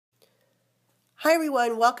Hi,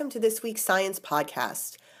 everyone. Welcome to this week's Science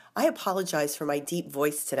Podcast. I apologize for my deep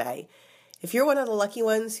voice today. If you're one of the lucky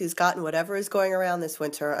ones who's gotten whatever is going around this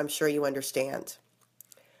winter, I'm sure you understand.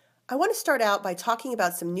 I want to start out by talking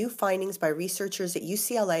about some new findings by researchers at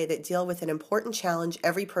UCLA that deal with an important challenge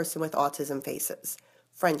every person with autism faces: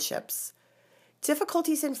 friendships.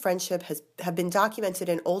 Difficulties in friendship have been documented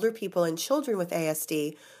in older people and children with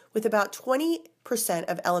ASD, with about 20%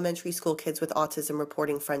 of elementary school kids with autism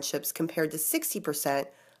reporting friendships compared to 60%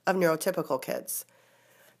 of neurotypical kids.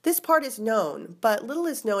 This part is known, but little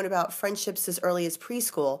is known about friendships as early as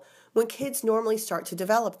preschool, when kids normally start to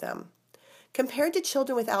develop them. Compared to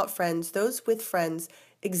children without friends, those with friends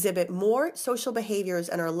exhibit more social behaviors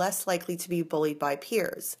and are less likely to be bullied by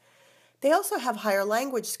peers. They also have higher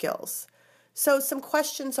language skills. So some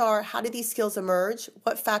questions are: how do these skills emerge?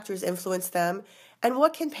 What factors influence them? And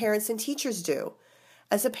what can parents and teachers do?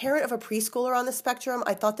 As a parent of a preschooler on the spectrum,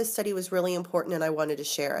 I thought this study was really important and I wanted to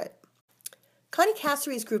share it. Connie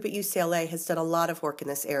Casseri's group at UCLA has done a lot of work in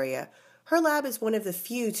this area. Her lab is one of the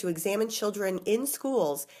few to examine children in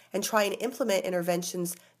schools and try and implement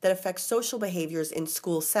interventions that affect social behaviors in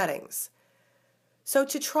school settings. So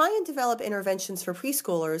to try and develop interventions for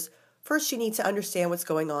preschoolers, first you need to understand what's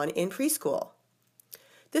going on in preschool.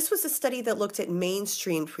 This was a study that looked at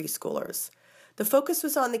mainstream preschoolers. The focus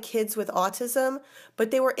was on the kids with autism, but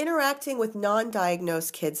they were interacting with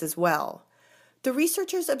non-diagnosed kids as well. The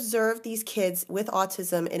researchers observed these kids with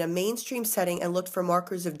autism in a mainstream setting and looked for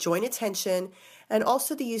markers of joint attention and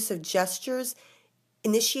also the use of gestures,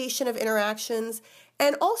 initiation of interactions,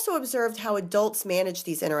 and also observed how adults manage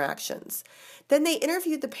these interactions. Then they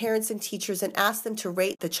interviewed the parents and teachers and asked them to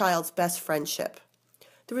rate the child's best friendship.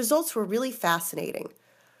 The results were really fascinating.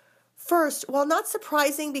 First, while not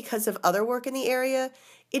surprising because of other work in the area,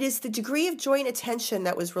 it is the degree of joint attention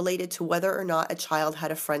that was related to whether or not a child had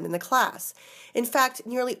a friend in the class. In fact,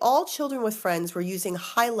 nearly all children with friends were using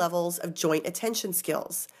high levels of joint attention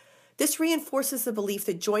skills. This reinforces the belief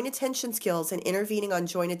that joint attention skills and intervening on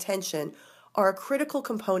joint attention are a critical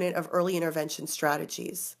component of early intervention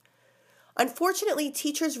strategies. Unfortunately,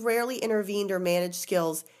 teachers rarely intervened or managed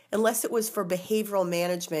skills unless it was for behavioral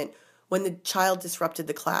management when the child disrupted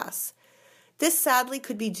the class. This sadly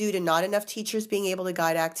could be due to not enough teachers being able to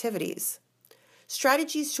guide activities.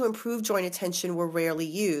 Strategies to improve joint attention were rarely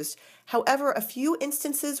used. However, a few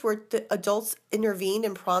instances where the adults intervened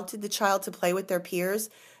and prompted the child to play with their peers,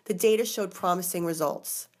 the data showed promising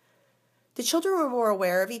results. The children were more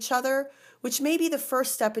aware of each other, which may be the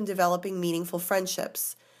first step in developing meaningful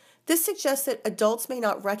friendships. This suggests that adults may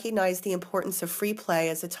not recognize the importance of free play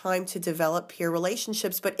as a time to develop peer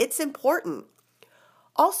relationships, but it's important.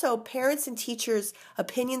 Also, parents' and teachers'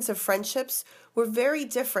 opinions of friendships were very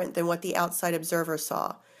different than what the outside observer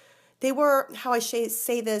saw. They were, how I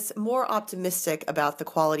say this, more optimistic about the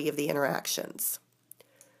quality of the interactions.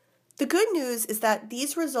 The good news is that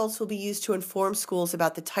these results will be used to inform schools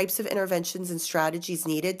about the types of interventions and strategies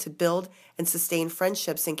needed to build and sustain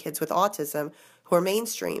friendships in kids with autism who are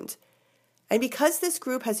mainstreamed. And because this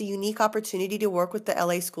group has a unique opportunity to work with the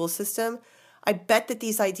LA school system, I bet that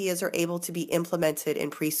these ideas are able to be implemented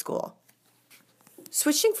in preschool.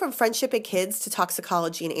 Switching from friendship in kids to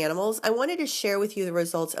toxicology in animals, I wanted to share with you the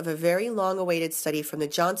results of a very long-awaited study from the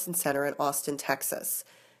Johnson Center in Austin, Texas.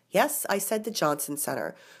 Yes, I said the Johnson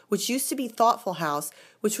Center, which used to be Thoughtful House,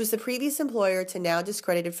 which was the previous employer to now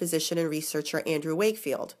discredited physician and researcher Andrew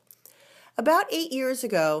Wakefield. About 8 years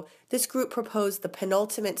ago, this group proposed the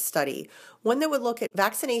penultimate study, one that would look at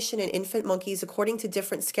vaccination in infant monkeys according to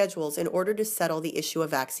different schedules in order to settle the issue of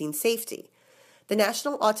vaccine safety. The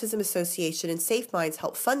National Autism Association and SafeMinds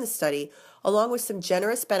helped fund the study, along with some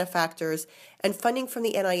generous benefactors and funding from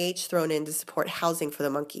the NIH thrown in to support housing for the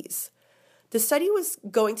monkeys. The study was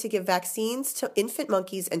going to give vaccines to infant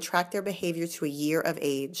monkeys and track their behavior to a year of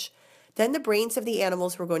age. Then the brains of the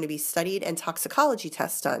animals were going to be studied and toxicology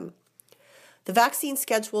tests done. The vaccine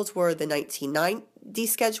schedules were the 1990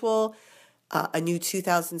 schedule, a new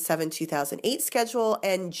 2007-2008 schedule,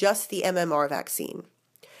 and just the MMR vaccine.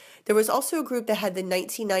 There was also a group that had the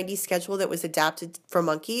 1990 schedule that was adapted for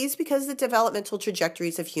monkeys because the developmental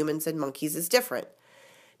trajectories of humans and monkeys is different.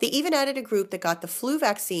 They even added a group that got the flu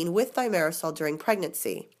vaccine with thimerosal during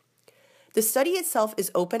pregnancy. The study itself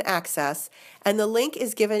is open access, and the link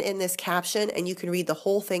is given in this caption, and you can read the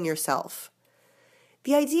whole thing yourself.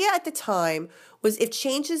 The idea at the time was if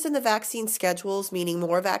changes in the vaccine schedules, meaning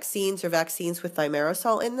more vaccines or vaccines with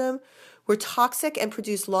thimerosal in them, were toxic and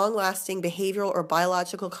produced long-lasting behavioral or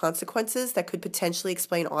biological consequences that could potentially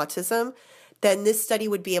explain autism, then this study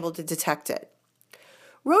would be able to detect it.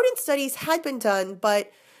 Rodent studies had been done,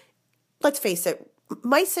 but let's face it,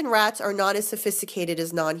 Mice and rats are not as sophisticated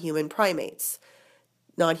as non-human primates.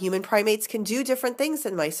 Non-human primates can do different things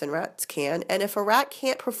than mice and rats can, and if a rat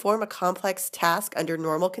can't perform a complex task under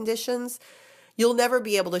normal conditions, you'll never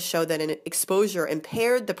be able to show that an exposure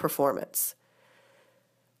impaired the performance.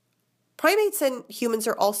 Primates and humans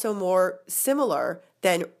are also more similar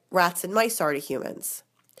than rats and mice are to humans.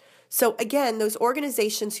 So again, those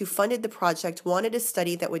organizations who funded the project wanted a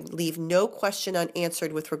study that would leave no question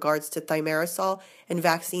unanswered with regards to thimerosal and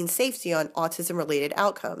vaccine safety on autism-related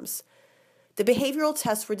outcomes. The behavioral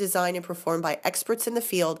tests were designed and performed by experts in the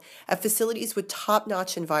field at facilities with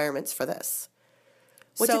top-notch environments for this.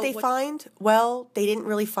 What did they find? Well, they didn't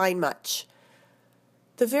really find much.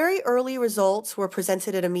 The very early results were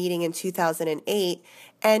presented at a meeting in 2008,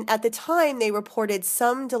 and at the time they reported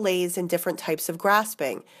some delays in different types of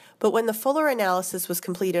grasping, but when the fuller analysis was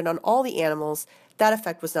completed on all the animals, that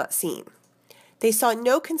effect was not seen. They saw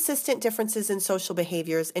no consistent differences in social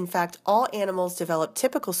behaviors. In fact, all animals developed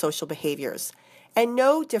typical social behaviors, and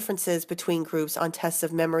no differences between groups on tests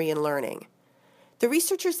of memory and learning. The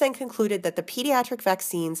researchers then concluded that the pediatric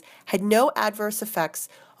vaccines had no adverse effects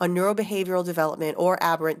on neurobehavioral development or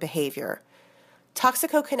aberrant behavior.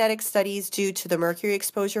 Toxicokinetic studies due to the mercury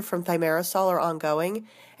exposure from thimerosal are ongoing,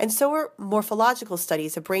 and so are morphological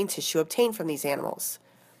studies of brain tissue obtained from these animals.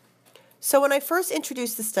 So when I first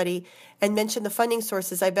introduced the study and mentioned the funding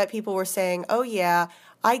sources, I bet people were saying, oh yeah,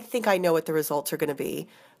 I think I know what the results are going to be.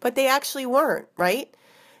 But they actually weren't, right?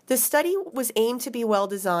 The study was aimed to be well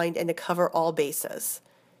designed and to cover all bases.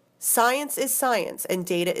 Science is science and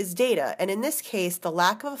data is data, and in this case, the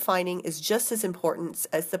lack of a finding is just as important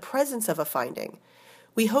as the presence of a finding.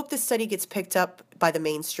 We hope the study gets picked up by the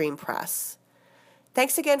mainstream press.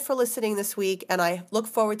 Thanks again for listening this week, and I look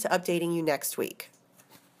forward to updating you next week.